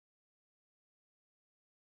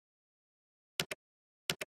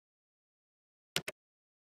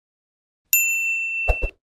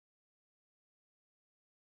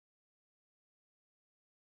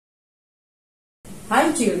Hi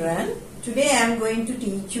children, today I am going to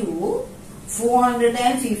teach you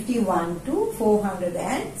 451 to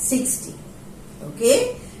 460.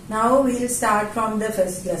 Okay, now we will start from the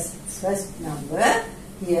first number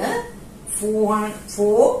here.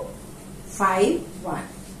 451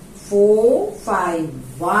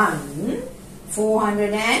 451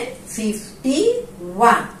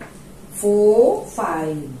 451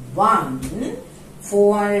 451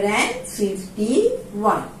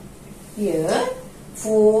 451 here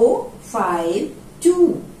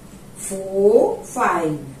 452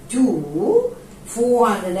 452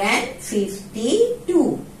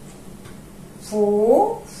 452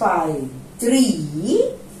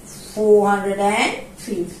 453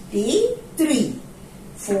 453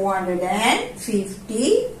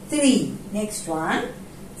 453 next one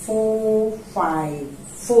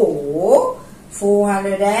 454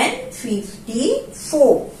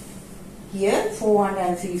 454 here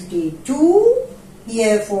 452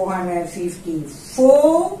 here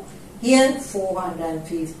 454 here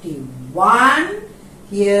 451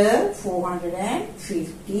 here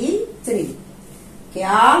 453.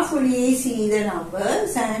 Carefully see the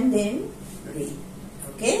numbers and then read.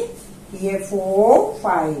 Okay, here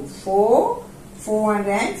 454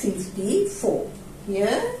 454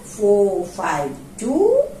 here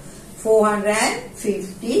 452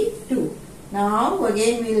 452. Now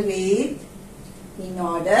again we will read in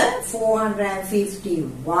order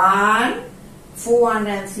 451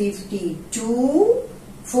 452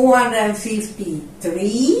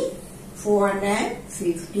 453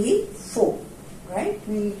 454. Right,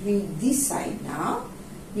 we read this side now.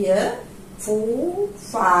 Here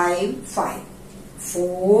 455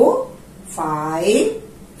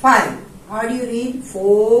 455. How do you read?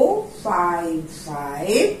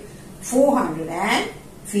 455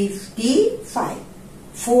 455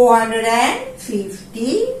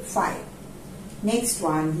 455. Next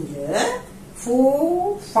one here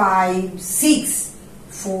 456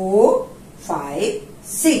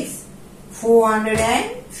 456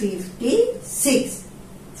 456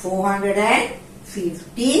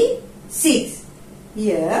 456.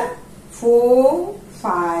 Here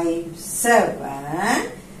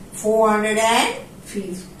 457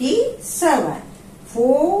 457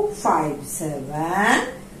 457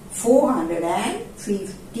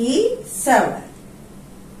 457.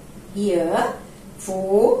 Here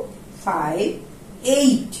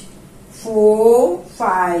 458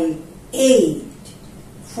 458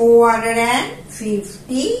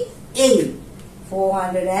 458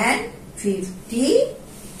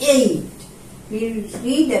 458. We will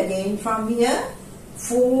read again from here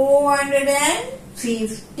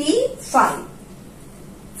 455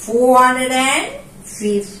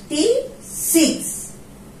 456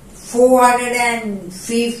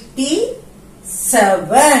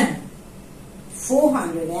 457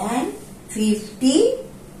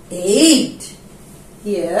 458.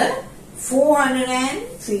 Here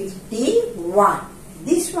 451.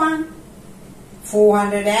 This one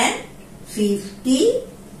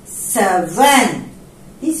 457.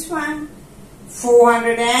 This one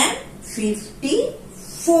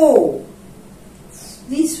 454.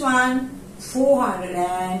 This one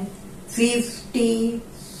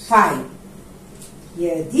 455.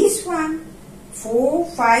 Here this one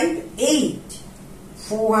 458.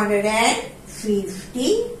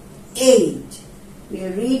 458.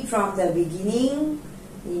 We'll read from the beginning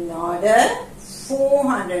in order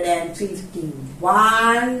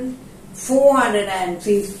 451,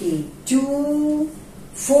 452,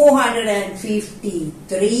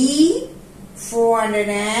 453,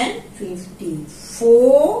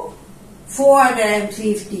 454,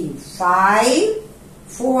 455,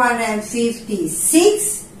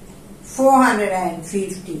 456,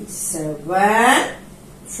 457,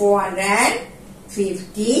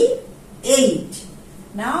 458.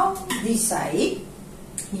 Now this side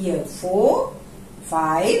here 4,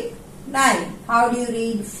 5, 9. How do you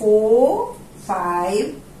read 4,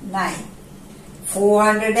 5, 9?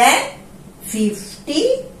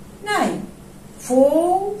 459.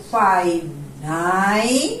 4, 5,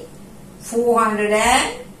 9.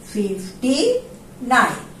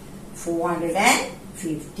 459.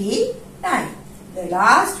 459. The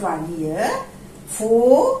last one here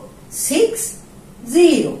 4, 6,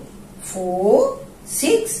 0. 4,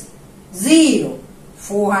 6, 0.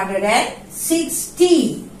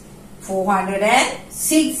 460.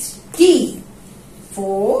 460.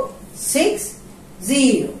 4, 6,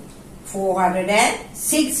 0.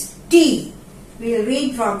 460. We will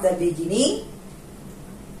read from the beginning.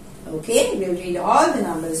 Okay, we will read all the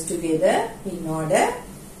numbers together in order.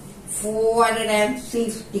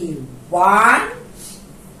 451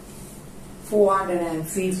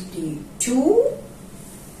 452,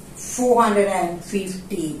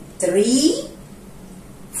 453,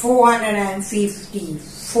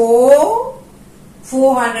 454,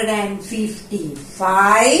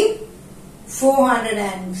 455,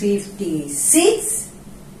 456,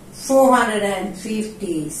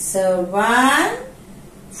 457,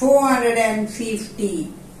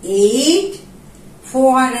 458,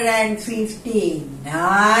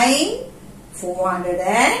 459,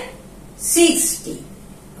 460.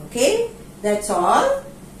 Okay, that's all.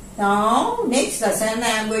 Now next lesson I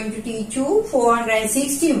am going to teach you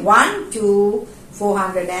 461 to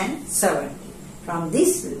 470. From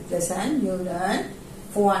this lesson you learn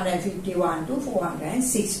 451 to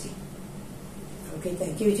 460. Okay,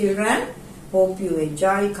 thank you children. Hope you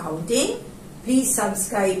enjoy counting. Please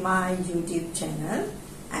subscribe my YouTube channel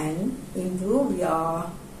and improve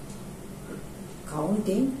your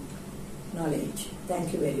counting knowledge.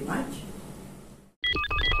 Thank you very much.